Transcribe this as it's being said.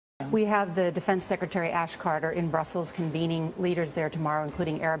We have the Defense Secretary Ash Carter in Brussels convening leaders there tomorrow,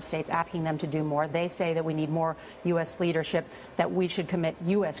 including Arab states, asking them to do more. They say that we need more U.S. leadership, that we should commit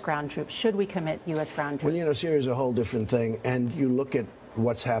U.S. ground troops. Should we commit U.S. ground troops? Well, you know, Syria's a whole different thing, and you look at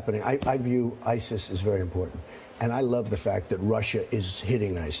what's happening. I view ISIS as very important. And I love the fact that Russia is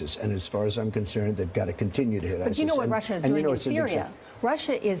hitting ISIS. And as far as I'm concerned, they've got to continue to hit ISIS. But you know what Russia is doing in Syria?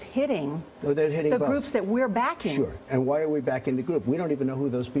 Russia is hitting, the groups that we're backing. Sure. And why are we backing the group? We don't even know who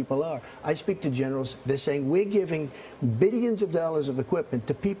those people are. I speak to generals. They're saying we're giving billions of dollars of equipment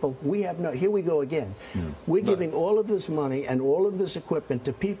to people we have no... Here we go again. We're giving all of this money and all of this equipment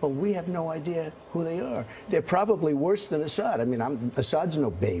to people we have no idea who they are. They're probably worse than Assad. I mean, Assad's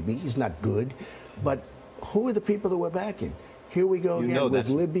no baby. He's not good. But who are the people that we're backing? Here we go again with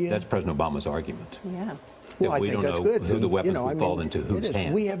Libya. That's President Obama's argument. Yeah. Well, I think that's good. Who the weapons will fall into whose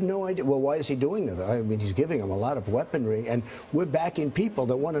hands. We have no idea. Well, why is he doing that? I mean, he's giving them a lot of weaponry, and we're backing people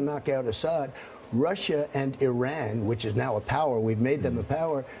that want to knock out Assad. Russia and Iran, which is now a power, we've made them a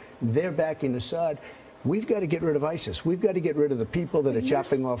power, they're backing Assad. We've got to get rid of ISIS. We've got to get rid of the people that are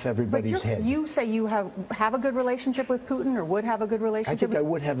chopping off everybody's head. You say you have a good relationship with Putin, or would have a good relationship? I think I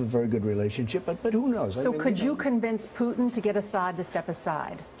would have a very good relationship, but who knows? So could you convince Putin to get Assad to step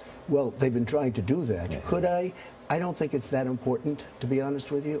aside? Well, they've been trying to do that. Yeah. Could I? I don't think it's that important, to be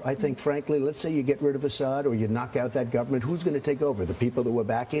honest with you. I think, frankly, let's say you get rid of Assad or you knock out that government. Who's going to take over? The people that we're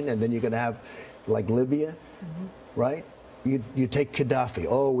backing, and then you're going to have, like, Libya, right? You take Gaddafi.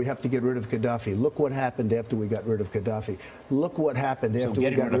 Oh, we have to get rid of Gaddafi. Look what happened after we got rid of Gaddafi. Look what happened after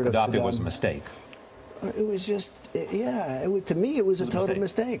we got rid of Saddam. Getting rid of Gaddafi was a mistake. It was just, yeah, to me, it was a total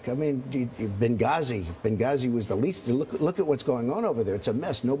mistake. I mean, Benghazi was the least. Look at what's going on over there. It's a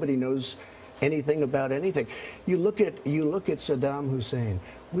mess. Nobody knows anything about anything. You look at Saddam Hussein.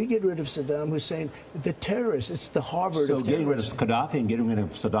 We get rid of Saddam Hussein, the terrorists. It's the Harvard of terrorism. So getting rid of Gaddafi and getting rid of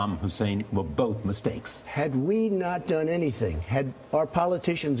Saddam Hussein were both mistakes. Had we not done anything, had our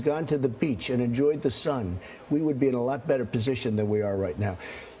politicians gone to the beach and enjoyed the sun, we would be in a lot better position than we are right now.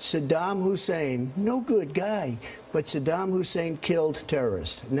 Saddam Hussein, no good guy, but Saddam Hussein killed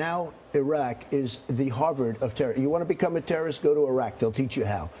terrorists. Now Iraq is the Harvard of terror. You want to become a terrorist, go to Iraq. They'll teach you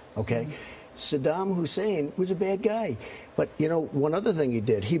how, okay? Saddam Hussein was a bad guy. But, you know, one other thing he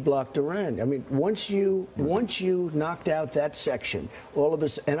did, he blocked Iran. I mean, once you knocked out that section, all of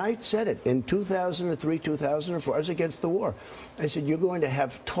us, and I said it in 2003, 2004, I was against the war. I said, you're going to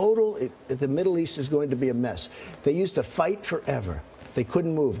have the Middle East is going to be a mess. They used to fight forever. They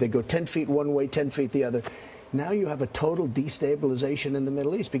couldn't move. They go 10 feet one way, 10 feet the other. Now you have a total destabilization in the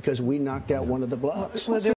Middle East because we knocked out one of the blocks.